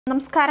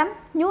നമസ്കാരം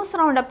news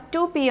roundup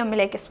 2 PM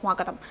ലേക്ക്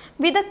സ്വാഗതം.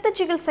 വിദഗ്ധ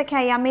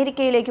ചികിത്സയ്ക്കായി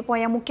അമേരിക്കയിലേക്ക്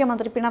പോയ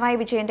മുഖ്യമന്ത്രി പിണറായി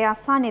വിജയന്റെ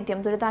അസാന്നിധ്യം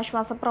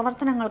ദുരിതാശ്വാസ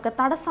പ്രവർത്തനങ്ങൾക്ക്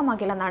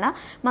തടസ്സമാകില്ലെന്നാണ്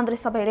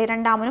മന്ത്രിസഭയുടെ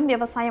രണ്ടാമനും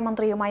വ്യവസായ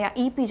മന്ത്രിയുമായ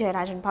ഇ.പി.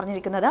 ജയരാജൻ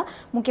പറഞ്ഞിരിക്കുന്നത്.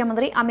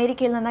 മുഖ്യമന്ത്രി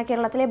അമേരിക്കയിൽ നിന്ന്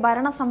കേരളത്തിലെ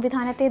ഭരണ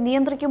സംവിധാനത്തെ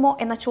നിയന്ത്രിക്കുമോ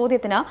എന്ന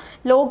ചോദ്യത്തിന്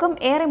ലോകം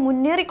ഏറെ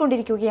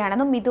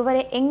മുന്നേറിക്കൊണ്ടിരിക്കുകയാണെന്നും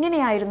ഇതുവരെ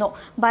എങ്ങനെയായിരുന്നു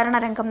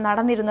ഭരണരംഗം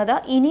നടന്നിരുന്നത്,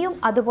 ഇനിയും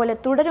അതുപോലെ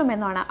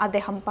തുടരുമെന്നാണ്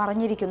അദ്ദേഹം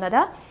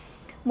പറഞ്ഞിരിക്കുന്നത്.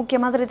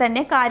 മുഖ്യമന്ത്രി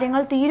തന്നെ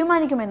കാര്യങ്ങൾ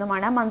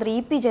തീരുമാനിക്കുമെന്നുമാണ് മന്ത്രി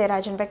ഇ.പി.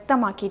 ജയരാജൻ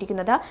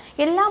വ്യക്തമാക്കിയിരിക്കുന്നത്.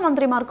 എല്ലാ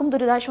മന്ത്രിമാർക്കും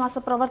ദുരിതാശ്വാസ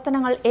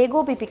പ്രവർത്തനങ്ങൾ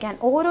ഏകോപിപ്പിക്കാൻ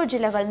ഓരോ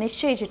ജില്ലകൾ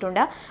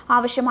നിശ്ചയിച്ചിട്ടുണ്ട്.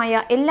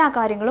 ആവശ്യമായ എല്ലാ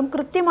കാര്യങ്ങളും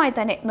കൃത്യമായി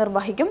തന്നെ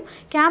നിർവഹിക്കും.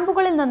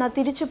 ക്യാമ്പുകളിൽ നിന്ന്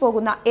തിരിച്ചു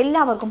പോകുന്ന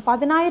എല്ലാവർക്കും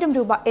 10,000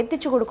 രൂപ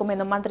എത്തിച്ചു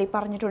കൊടുക്കുമെന്നും മന്ത്രി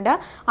പറഞ്ഞിട്ടുണ്ട്.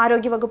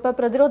 ആരോഗ്യവകുപ്പ്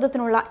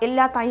പ്രതിരോധത്തിനുള്ള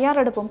എല്ലാ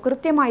തയ്യാറെടുപ്പും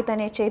കൃത്യമായി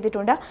തന്നെ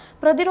ചെയ്തിട്ടുണ്ട്.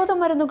 പ്രതിരോധ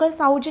മരുന്നുകൾ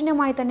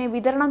സൗജന്യമായി തന്നെ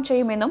വിതരണം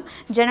ചെയ്യുമെന്നും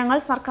ജനങ്ങൾ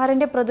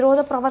സർക്കാരിന്റെ പ്രതിരോധ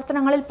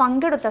പ്രവർത്തനങ്ങളിൽ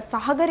പങ്കെടുത്ത്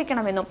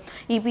സഹകരിക്കണമെന്നും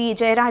ഇ.പി.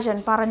 ജയരാജൻ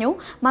പറഞ്ഞു.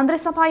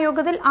 മന്ത്രിസഭാ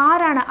യോഗത്തിൽ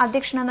ആരാണ്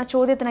അധ്യക്ഷനെന്ന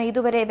ചോദ്യത്തിന്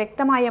ഇതുവരെ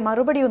വ്യക്തമായ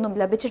മറുപടിയൊന്നും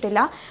ലഭിച്ചിട്ടില്ല.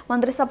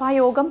 മന്ത്രിസഭാ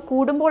യോഗം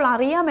കൂടുമ്പോൾ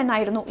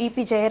അറിയാമെന്നായിരുന്നു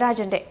ഇ.പി.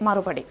 ജയരാജന്റെ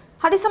മറുപടി.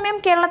 അതേസമയം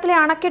കേരളത്തിലെ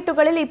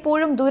അണക്കെട്ടുകളിൽ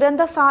ഇപ്പോഴും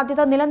ദുരന്ത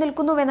സാധ്യത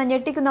നിലനിൽക്കുന്നുവെന്ന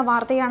ഞെട്ടിക്കുന്ന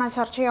വാർത്തയാണ്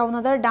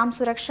ചർച്ചയാവുന്നത്. ഡാം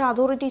സുരക്ഷാ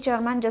authority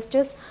chairman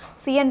justice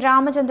CN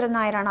Ramachandran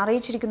നായരാണ്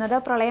അറിയിച്ചിരിക്കുന്നത്.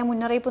 പ്രളയ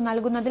മുന്നറിയിപ്പ്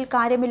നൽകുന്നതിൽ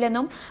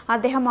കാര്യമില്ലെന്നും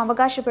അദ്ദേഹം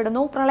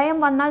അവകാശപ്പെടുന്നു. പ്രളയം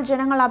വന്നാൽ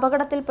ജനങ്ങൾ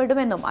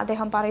അപകടത്തിൽപ്പെടുമെന്നും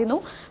അദ്ദേഹം പറയുന്നു.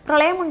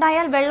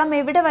 പ്രളയമുണ്ടായാൽ വെള്ളം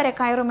എവിടെ വരെ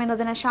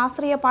കയറുമെന്നതിന്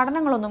ശാസ്ത്രീയ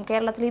പഠനങ്ങളൊന്നും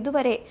കേരളത്തിൽ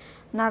ഇതുവരെ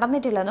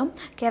നടന്നിട്ടില്ലെന്നും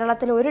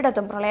കേരളത്തിൽ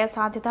ഒരിടത്തും പ്രളയ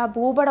സാധ്യത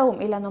ഭൂപടവും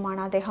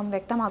ഇല്ലെന്നുമാണ് അദ്ദേഹം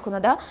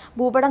വ്യക്തമാക്കുന്നത്.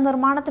 ഭൂപട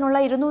നിർമ്മാണത്തിനുള്ള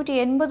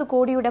 280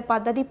 കോടിയുടെ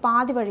പദ്ധതി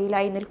പാതി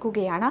വഴിയിലായി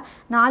നിൽക്കുകയാണ്.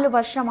 4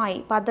 വർഷമായി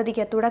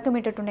പദ്ധതിക്ക്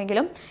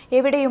തുടക്കമിട്ടിട്ടുണ്ടെങ്കിലും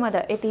എവിടെയും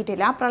അത്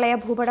എത്തിയിട്ടില്ല. പ്രളയ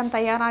ഭൂപടം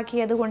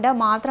തയ്യാറാക്കിയതുകൊണ്ട്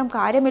മാത്രം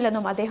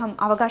കാര്യമില്ലെന്നും അദ്ദേഹം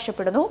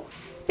അവകാശപ്പെടുന്നു.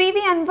 PV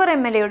അൻവർ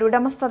MLAയുടെ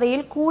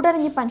ഉടമസ്ഥതയിൽ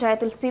കൂടരഞ്ഞി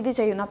പഞ്ചായത്തിൽ സ്ഥിതി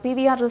ചെയ്യുന്ന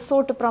PVR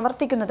റിസോർട്ട്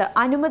പ്രവർത്തിക്കുന്നത്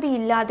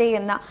അനുമതിയില്ലാതെ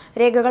എന്ന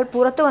രേഖകൾ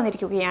പുറത്തു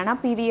വന്നിരിക്കുകയാണ്.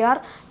 PVR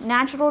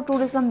നാച്ചുറൽ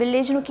ടൂറിസം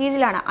വില്ലേജിനു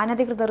കീഴിലാണ്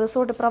അനധികൃത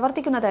റിസോർട്ട്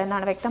പ്രവർത്തിക്കുന്നത്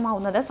എന്നാണ്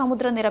വ്യക്തമാവുന്നത്.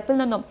 സമുദ്രനിരപ്പിൽ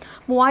നിന്നും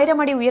 3000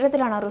 അടി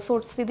ഉയരത്തിലാണ്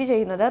റിസോർട്ട് സ്ഥിതി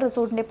ചെയ്യുന്നത്.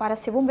 റിസോർട്ടിന്റെ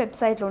പരസ്യവും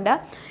വെബ്സൈറ്റിലുണ്ട്.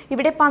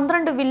 ഇവിടെ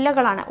 12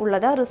 വില്ലകളാണ്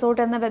ഉള്ളത്.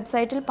 റിസോർട്ട് എന്ന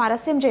വെബ്സൈറ്റിൽ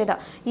പരസ്യം ചെയ്ത്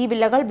ഈ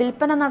വില്ലകൾ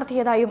വിൽപ്പന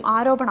നടത്തിയതായും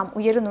ആരോപണം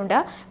ഉയരുന്നുണ്ട്.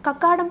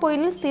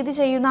 കക്കാടംപൊയിലിൽ സ്ഥിതി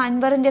ചെയ്യുന്ന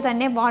അൻവറിന്റെ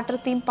തന്നെ വാട്ടർ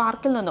തീം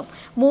പാർക്കിൽ നിന്നും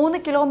 3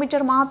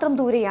 കിലോമീറ്റർ മാത്രം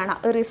ദൂരെയാണ്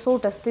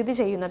റിസോർട്ട് സ്ഥിതി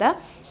ചെയ്യുന്നത്.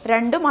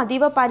 രണ്ടും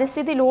അതീവ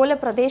പരിസ്ഥിതി ലോല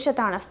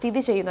പ്രദേശത്താണ്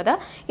സ്ഥിതി ചെയ്യുന്നത്.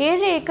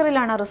 7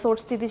 ഏക്കറിലാണ്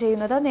റിസോർട്ട് സ്ഥിതി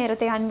ചെയ്യുന്നത്.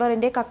 നേരത്തെ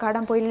അൻവറിന്റെ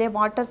കക്കാടംപൊയിലിലെ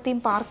വാട്ടർ തീം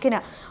പാർക്കിന്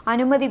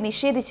അനുമതി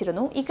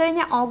നിഷേധിച്ചിരുന്നു.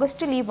 ഇക്കഴിഞ്ഞ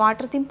ഓഗസ്റ്റിൽ ഈ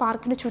വാട്ടർ തീം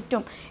പാർക്കിന്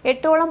ചുറ്റും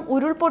 8ഓളം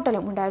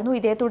ഉരുൾപൊട്ടലും ഉണ്ടായിരുന്നു.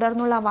 ഇതേ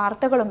തുടർന്നുള്ള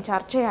വാർത്തകളും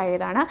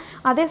ചർച്ചയായതാണ്.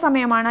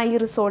 അതേസമയമാണ് ഈ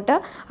റിസോർട്ട്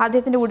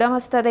അദ്ദേഹത്തിന്റെ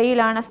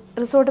ഉടമസ്ഥതയിലാണ്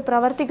റിസോർട്ട്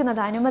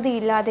പ്രവർത്തിക്കുന്നത്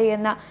അനുമതിയില്ലാതെ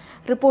എന്ന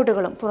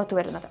റിപ്പോർട്ടുകളും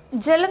പുറത്തുവരുന്നത്.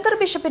 ജലന്ധർ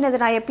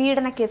ബിഷപ്പിനെതിരായ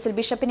പീഡന കേസിൽ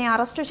ബിഷപ്പിനെ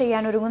അറസ്റ്റ്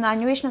ചെയ്യാൻ ഒരുങ്ങുന്ന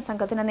അന്വേഷണ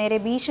സംഘത്തിന് നേരെ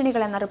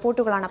ഭീഷണികൾ എന്ന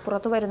റിപ്പോർട്ടുകളാണ്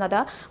പുറത്തുവരുന്നത്.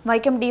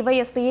 വൈക്കം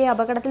ഡിവൈഎസ്പിയെ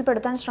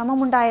അപകടത്തിൽപ്പെടുത്താൻ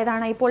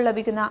ശ്രമമുണ്ടായതാണ് ഇപ്പോൾ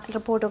ലഭിക്കുന്ന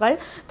റിപ്പോർട്ടുകൾ.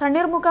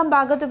 തണ്ണീർമുക്കം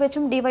ഭാഗത്തു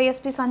വെച്ചും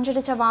ഡിവൈഎസ്പി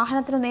സഞ്ചരിച്ച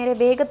വാഹനത്തിനു നേരെ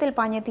വേഗത്തിൽ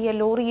പാഞ്ഞെത്തിയ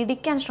ലോറി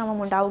ഇടിക്കാൻ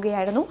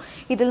ശ്രമമുണ്ടാവുകയായിരുന്നു.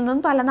 ഇതിൽ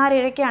നിന്നും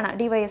തലനാരിഴയ്ക്കാണ്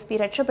ഡിവൈഎസ്പി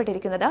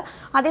രക്ഷപ്പെട്ടിരിക്കുന്നത്.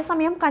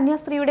 അതേസമയം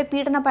കന്യാസ്ത്രീയുടെ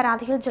പീഡന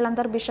പരാതിയിൽ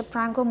ജലന്ധർ ബിഷപ്പ്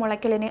ഫ്രാങ്കോ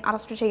മുളയ്ക്കലിനെ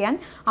അറസ്റ്റ് ചെയ്യാൻ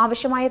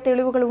ആവശ്യമായ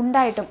തെളിവുകൾ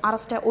ഉണ്ടായിട്ടും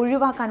അറസ്റ്റ്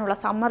ഒഴിവാക്കാനുള്ള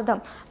സമ്മർദ്ദം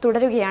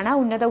തുടരുകയാണ്.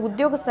 ഉന്നത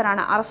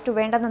ഉദ്യോഗസ്ഥരാണ് അറസ്റ്റ്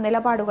വേണ്ടെന്ന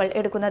നിലപാടുകൾ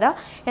എടുക്കുന്നത്.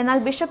 എന്നാൽ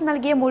ബിഷപ്പ്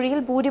നൽകിയ മൊഴിയിൽ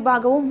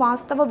ഭൂരിഭാഗവും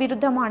വാസ്തവ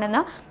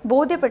വിരുദ്ധമാണെന്ന്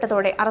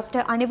ബോധ്യപ്പെട്ടതോടെ അറസ്റ്റ്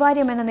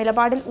അനിവാര്യമെന്ന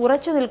നിലപാടിൽ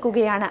ഉറച്ചു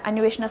നിൽക്കുകയാണ്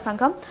അന്വേഷണ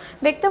സംഘം.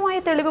 വ്യക്തമായ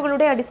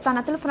തെളിവുകളുടെ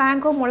അടിസ്ഥാനത്തിൽ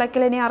ഫ്രാങ്കോ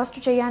മുളയ്ക്കലിനെ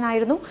അറസ്റ്റ്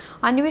ചെയ്യാനായിരുന്നു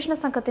അന്വേഷണ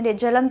സംഘത്തിന്റെ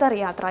ജലന്ധർ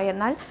യാത്ര.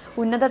 എന്നാൽ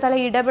ഉന്നതതല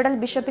ഇടപെടൽ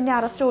ബിഷപ്പിന്റെ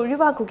അറസ്റ്റ്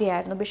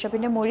ഒഴിവാക്കുകയായിരുന്നു.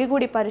 ബിഷപ്പിന്റെ മൊഴി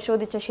കൂടി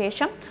പരിശോധിച്ച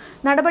ശേഷം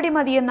നടപടി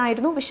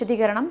മതിയെന്നായിരുന്നു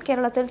വിശദീകരണം.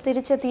 കേരളത്തിൽ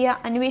തിരിച്ചെത്തിയ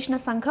അന്വേഷണ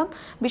സംഘം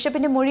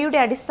ബിഷപ്പിന്റെ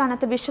മൊഴിയുടെ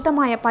അടിസ്ഥാനത്തിൽ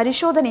വിശദമായ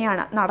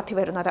പരിശോധനയാണ്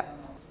നടത്തിവരുന്നത്.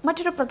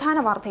 മറ്റൊരു പ്രധാന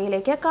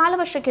വാർത്തയിലേക്ക്.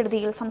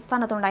 കാലവർഷക്കെടുതിയിൽ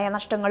സംസ്ഥാനത്തുണ്ടായ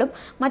നഷ്ടങ്ങളും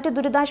മറ്റ്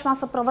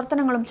ദുരിതാശ്വാസ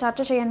പ്രവർത്തനങ്ങളും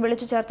ചർച്ച ചെയ്യാൻ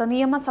വിളിച്ചു ചേർത്ത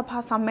നിയമസഭാ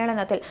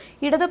സമ്മേളനത്തിൽ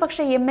ഇടതുപക്ഷ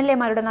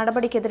MLAമാരുടെ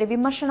നടപടിക്കെതിരെ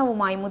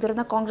വിമർശനവുമായി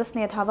മുതിർന്ന കോൺഗ്രസ്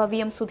നേതാവ്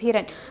VM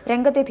സുധീരൻ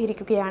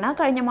രംഗത്തെത്തിയിരിക്കുകയാണ്.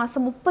 കഴിഞ്ഞ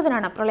മാസം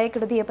 30-നാണ്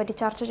പ്രളയക്കെടുതിയെപ്പറ്റി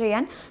ചർച്ച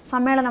ചെയ്യാൻ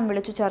സമ്മേളനം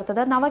വിളിച്ചു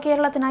ചേർത്തത്.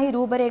 നവകേരളത്തിനായി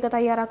രൂപരേഖ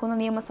തയ്യാറാക്കുന്ന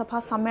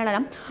നിയമസഭാ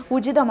സമ്മേളനം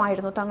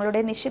ഉചിതമായിരുന്നു.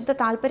 തങ്ങളുടെ നിഷിദ്ധ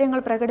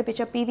താൽപര്യങ്ങൾ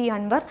പ്രകടിപ്പിച്ച PV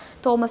Anwar,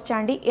 Thomas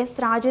Chandy, S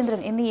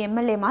Rajendran എന്നീ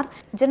MLAമാർ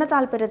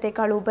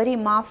ജനതാൽപര്യത്തെക്കാൾ ഉപരി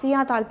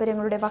മാഫിയ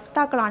താൽപര്യങ്ങളുടെ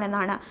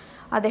വക്താക്കളാണെന്നാണ്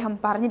അദ്ദേഹം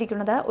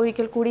പറഞ്ഞിരിക്കുന്നത്.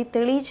 ഒരിക്കൽ കൂടി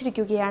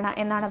തെളിയിച്ചിരിക്കുകയാണ്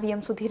എന്നാണ്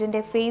VM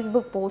സുധീരന്റെ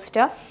ഫേസ്ബുക്ക്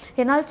പോസ്റ്റ്.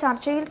 എന്നാൽ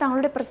ചർച്ചയിൽ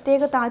തങ്ങളുടെ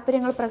പ്രത്യേക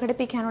താൽപര്യങ്ങൾ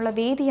പ്രകടിപ്പിക്കാനുള്ള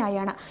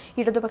വേദിയായാണ്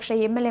ഇടതുപക്ഷ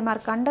MLAമാർ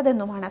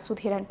കണ്ടതെന്നുമാണ്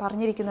സുധീരൻ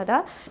പറഞ്ഞിരിക്കുന്നത്.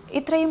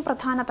 ഇത്രയും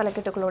പ്രധാന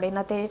തലക്കെട്ടുകളോടെ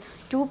ഇന്നത്തെ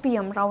 2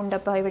 PM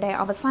റൗണ്ടപ്പ് ഇവിടെ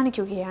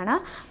അവസാനിക്കുകയാണ്.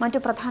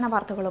 മറ്റു പ്രധാന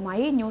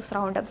വാർത്തകളുമായി ന്യൂസ്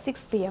റൗണ്ടപ്പ്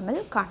 6 PM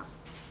കാണാം.